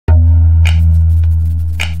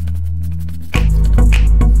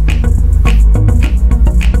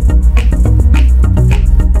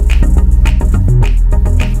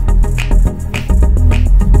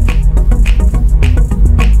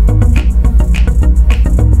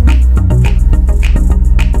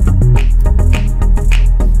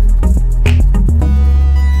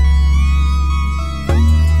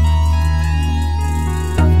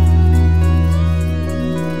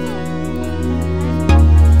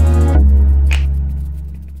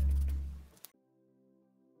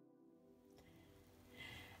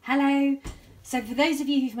So for those of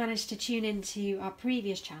you who've managed to tune into our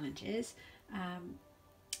previous challenges,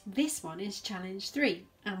 this one is challenge 3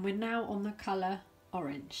 and we're now on the colour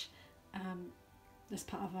orange as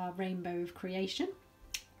part of our rainbow of creation.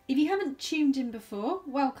 If you haven't tuned in before,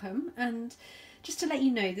 welcome, and just to let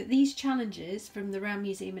you know that these challenges from the RAMM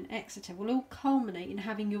Museum in Exeter will all culminate in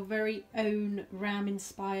having your very own RAMM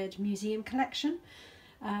inspired museum collection,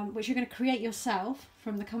 which you're going to create yourself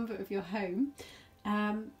from the comfort of your home.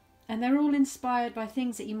 And they're all inspired by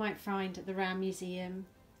things that you might find at the RAMM Museum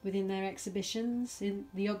within their exhibitions, in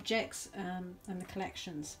the objects and the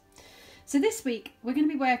collections. So this week we're going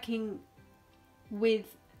to be working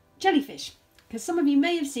with jellyfish, because some of you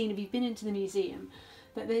may have seen, if you've been into the museum,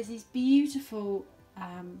 that there's these beautiful,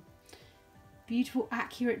 beautiful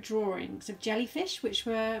accurate drawings of jellyfish which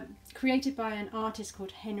were created by an artist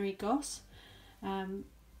called Henry Goss. A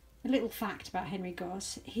little fact about Henry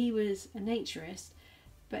Goss: he was a naturist,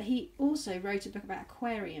 but he also wrote a book about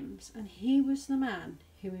aquariums, and he was the man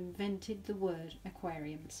who invented the word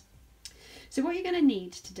aquariums. So what you're going to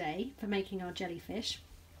need today for making our jellyfish,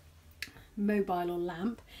 mobile or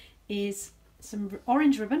lamp, is some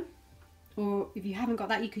orange ribbon, or if you haven't got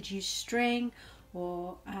that you could use string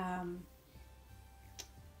or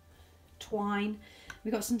twine.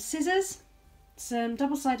 We've got some scissors, some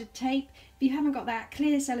double-sided tape. If you haven't got that,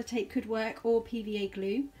 clear sellotape could work, or PVA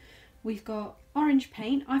glue. We've got orange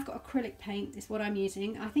paint. I've got acrylic paint is what I'm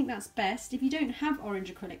using. I think that's best. If you don't have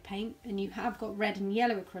orange acrylic paint and you have got red and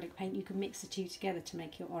yellow acrylic paint, you can mix the two together to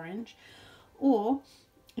make your orange. Or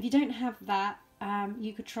if you don't have that,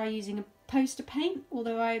 you could try using a poster paint,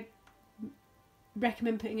 although I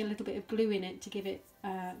recommend putting a little bit of glue in it to give it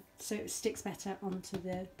so it sticks better onto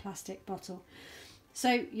the plastic bottle.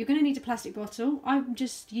 So you're going to need a plastic bottle. I'm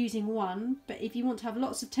just using one, but if you want to have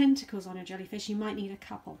lots of tentacles on your jellyfish, you might need a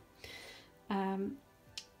couple.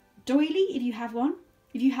 Doily, if you have one.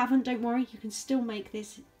 If you haven't, don't worry, you can still make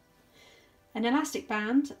this. An elastic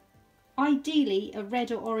band. Ideally a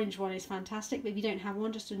red or orange one is fantastic, but if you don't have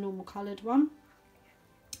one, just a normal coloured one.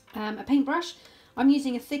 A paintbrush. I'm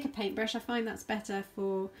using a thicker paintbrush. I find that's better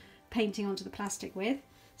for painting onto the plastic with.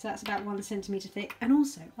 So that's about 1 centimetre thick. And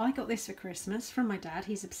also, I got this for Christmas from my dad.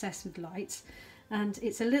 He's obsessed with lights. And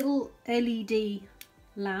it's a little LED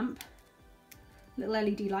lamp. Little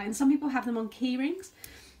LED light. And some people have them on key rings.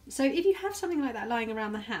 So if you have something like that lying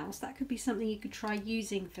around the house, that could be something you could try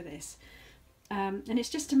using for this. And it's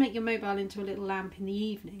just to make your mobile into a little lamp in the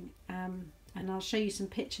evening. And I'll show you some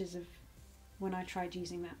pictures of when I tried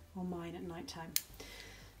using that on mine at night time.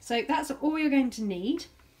 So that's all you're going to need.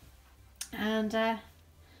 And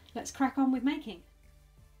let's crack on with making.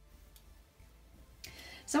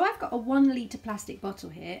 So I've got a 1 litre plastic bottle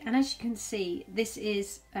here, and as you can see, this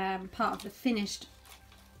is part of the finished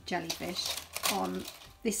jellyfish on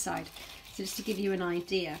this side. So just to give you an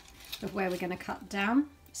idea of where we're going to cut down.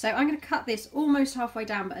 So I'm going to cut this almost halfway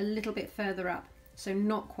down, but a little bit further up, so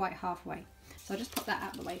not quite halfway. So I'll just pop that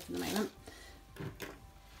out of the way for the moment.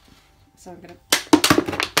 So I'm going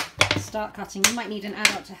to start cutting. You might need an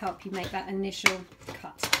adult to help you make that initial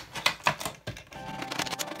cut.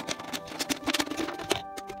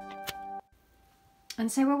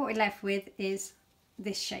 And so what we're left with is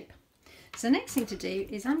this shape. So the next thing to do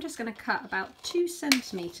is I'm just going to cut about 2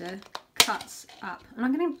 centimetre cuts up, and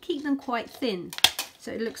I'm going to keep them quite thin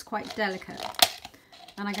so it looks quite delicate,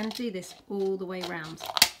 and I'm going to do this all the way around.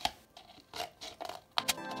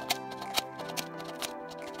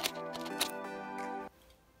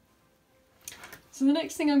 So the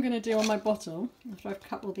next thing I'm going to do on my bottle, after I've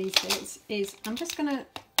cut all these bits, is I'm just going to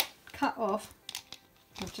cut off,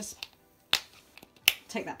 I'll just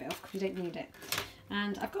take that bit off because we don't need it.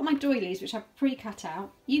 And I've got my doilies, which I've pre-cut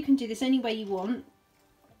out. You can do this any way you want,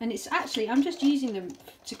 and it's actually, I'm just using them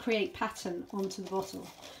to create pattern onto the bottle.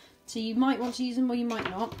 So you might want to use them or you might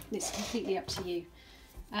not, it's completely up to you.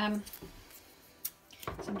 So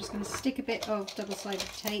I'm just going to stick a bit of double-sided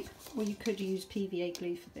tape, or you could use PVA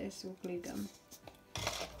glue for this, or glue gun.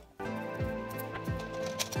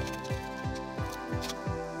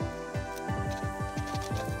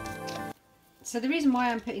 So the reason why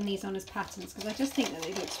I'm putting these on as patterns, because I just think that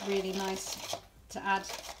it looks really nice to add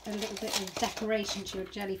a little bit of decoration to your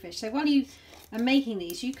jellyfish. So while you are making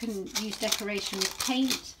these, you can use decoration with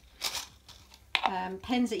paint,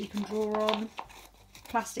 pens that you can draw on,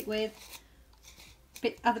 plastic with,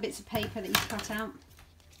 other bits of paper that you cut out.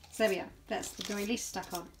 So there we are, that's the doily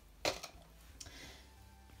stuck on.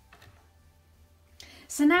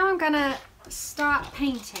 So now I'm going to start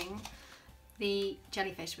painting the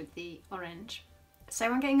jellyfish with the orange. So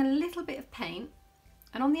I'm getting a little bit of paint,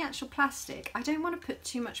 and on the actual plastic I don't want to put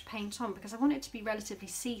too much paint on because I want it to be relatively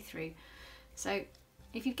see-through. So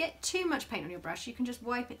if you get too much paint on your brush, you can just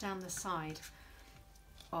wipe it down the side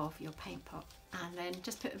of your paint pot and then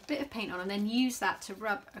just put a bit of paint on and then use that to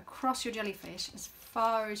rub across your jellyfish as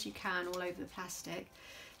far as you can all over the plastic.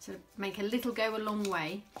 So make a little go a long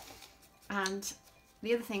way. And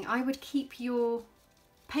the other thing, I would keep your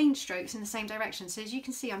paint strokes in the same direction. So as you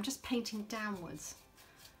can see, I'm just painting downwards.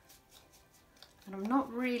 And I'm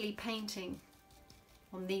not really painting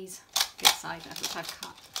on these this side which I've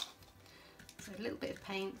cut. So a little bit of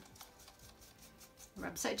paint,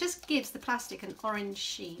 rub. So it just gives the plastic an orange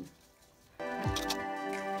sheen.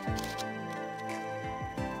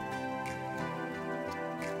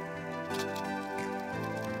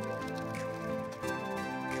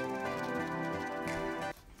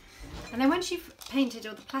 And then once you've painted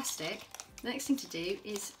all the plastic, the next thing to do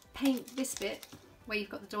is paint this bit where you've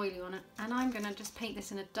got the doily on it, and I'm going to just paint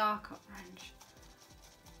this in a darker orange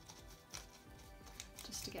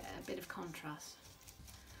just to get a bit of contrast,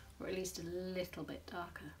 or at least a little bit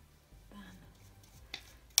darker than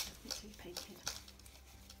this we've painted.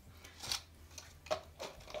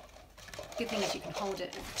 Good thing is you can hold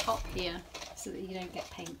it at the top here so that you don't get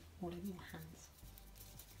paint all over your hands.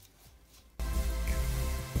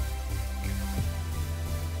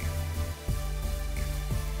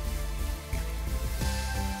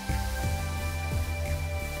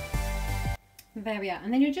 There we are,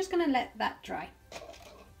 and then you're just going to let that dry.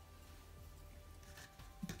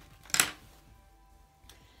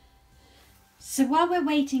 So while we're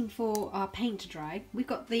waiting for our paint to dry, we've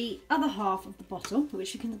got the other half of the bottle,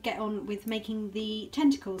 which you can get on with making the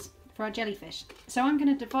tentacles for our jellyfish. So I'm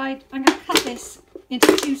going to cut this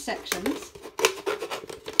into 2 sections.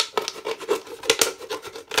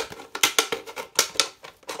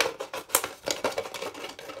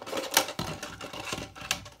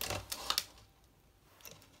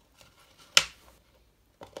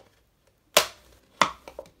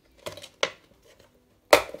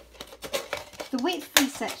 The width of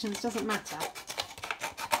these sections doesn't matter.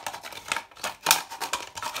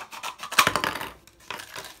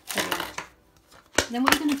 Then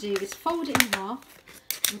what you're going to do is fold it in half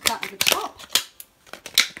and cut at the top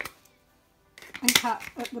and cut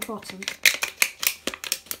at the bottom.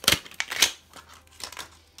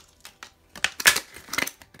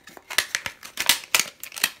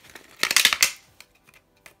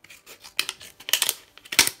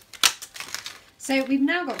 So we've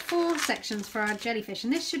now got 4 sections for our jellyfish,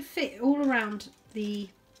 and this should fit all around the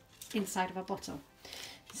inside of our bottle.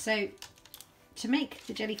 So to make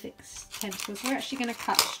the jellyfish tentacles, we're actually going to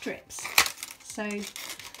cut strips. So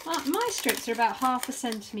my strips are about 1/2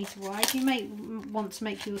 centimetre wide. You may want to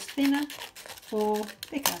make yours thinner or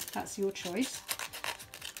thicker, that's your choice.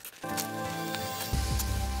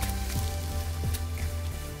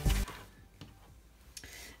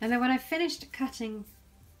 And then when I've finished cutting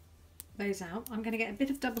those out, I'm going to get a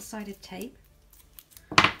bit of double-sided tape,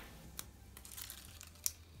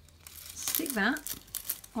 stick that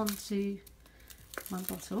onto my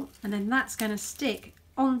bottle, and then that's going to stick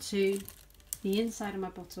onto the inside of my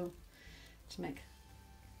bottle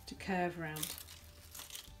to curve around.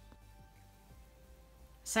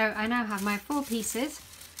 So I now have my 4 pieces,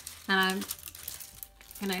 and I'm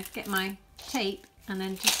going to get my tape and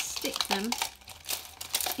then just stick them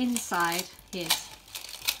inside here.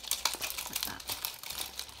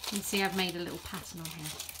 You can see I've made a little pattern on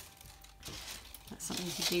here. That's something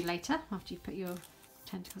you can do later after you've put your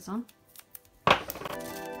tentacles on.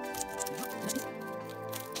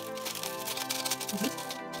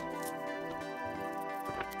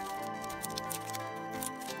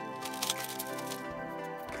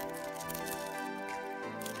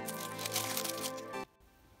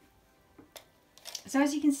 So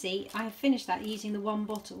as you can see, I have finished that using the 1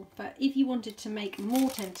 bottle, but if you wanted to make more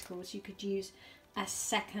tentacles, you could use a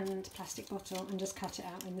second plastic bottle and just cut it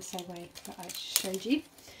out in the same way that I showed you.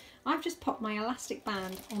 I've just popped my elastic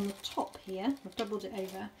band on the top here. I've doubled it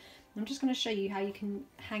over. I'm just going to show you how you can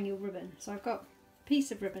hang your ribbon. So I've got a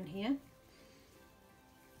piece of ribbon here,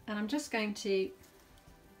 and I'm just going to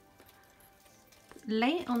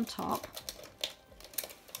lay it on top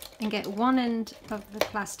and get one end of the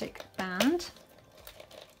plastic band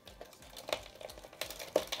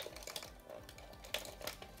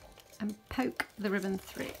and poke the ribbon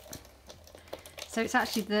through. So it's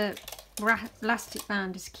actually the elastic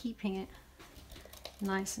band is keeping it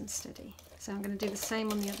nice and steady. So I'm going to do the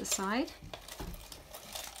same on the other side.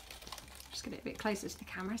 Just get it a bit closer to the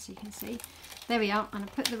camera so you can see. There we are, and I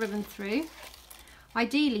put the ribbon through.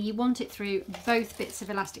 Ideally you want it through both bits of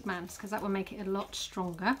elastic bands because that will make it a lot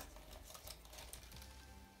stronger.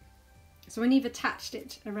 So when you've attached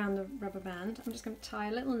it around the rubber band, I'm just going to tie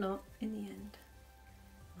a little knot in the end,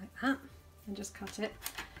 like that, and just cut it.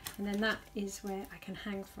 And then that is where I can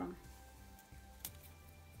hang from.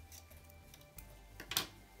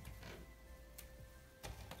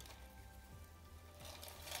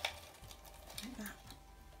 Like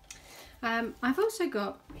that. I've also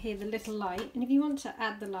got here the little light, and if you want to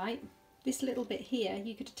add the light, this little bit here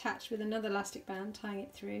you could attach with another elastic band, tying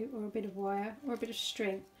it through, or a bit of wire, or a bit of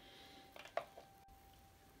string.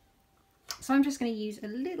 So I'm just going to use a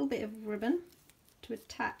little bit of ribbon to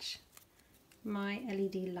attach my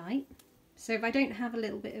LED light. So if I don't have a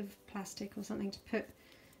little bit of plastic or something to put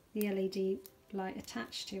the LED light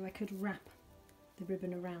attached to, I could wrap the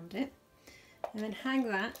ribbon around it and then hang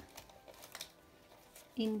that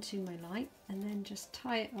into my light and then just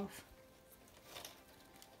tie it off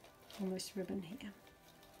on this ribbon here.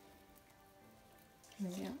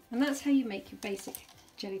 There we go. And that's how you make your basic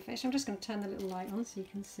jellyfish. I'm just going to turn the little light on so you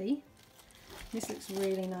can see. This looks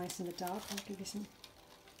really nice in the dark. I'll give you some.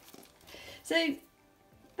 So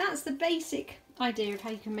that's the basic idea of how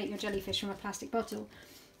you can make your jellyfish from a plastic bottle.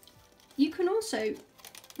 You can also,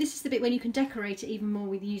 this is the bit when you can decorate it even more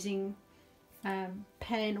with using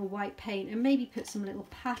pen or white paint, and maybe put some little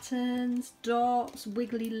patterns, dots,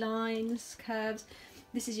 wiggly lines, curves.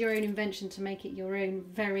 This is your own invention to make it your own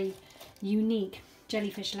very unique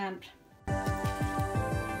jellyfish lamp.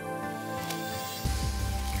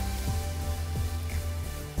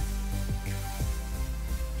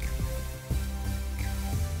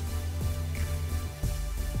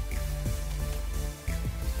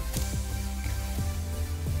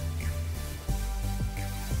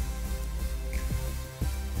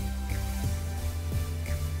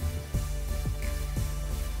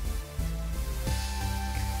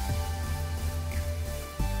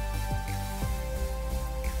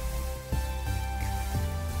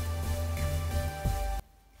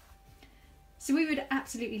 So we would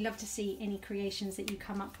absolutely love to see any creations that you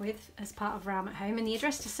come up with as part of RAM at Home, and the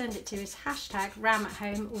address to send it to is #RAM at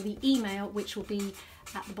Home, or the email which will be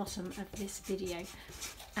at the bottom of this video.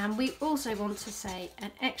 And we also want to say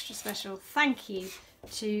an extra special thank you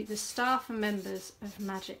to the staff and members of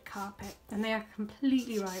Magic Carpet, and they are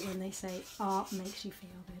completely right when they say art makes you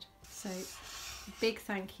feel good. So big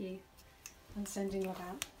thank you, and sending love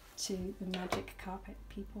out to the Magic Carpet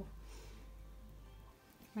people.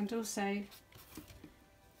 And also,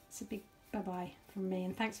 it's a big bye-bye from me,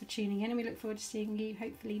 and thanks for tuning in, and we look forward to seeing you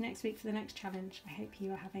hopefully next week for the next challenge. I hope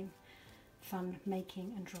you are having fun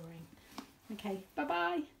making and drawing. Okay,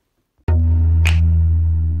 bye-bye.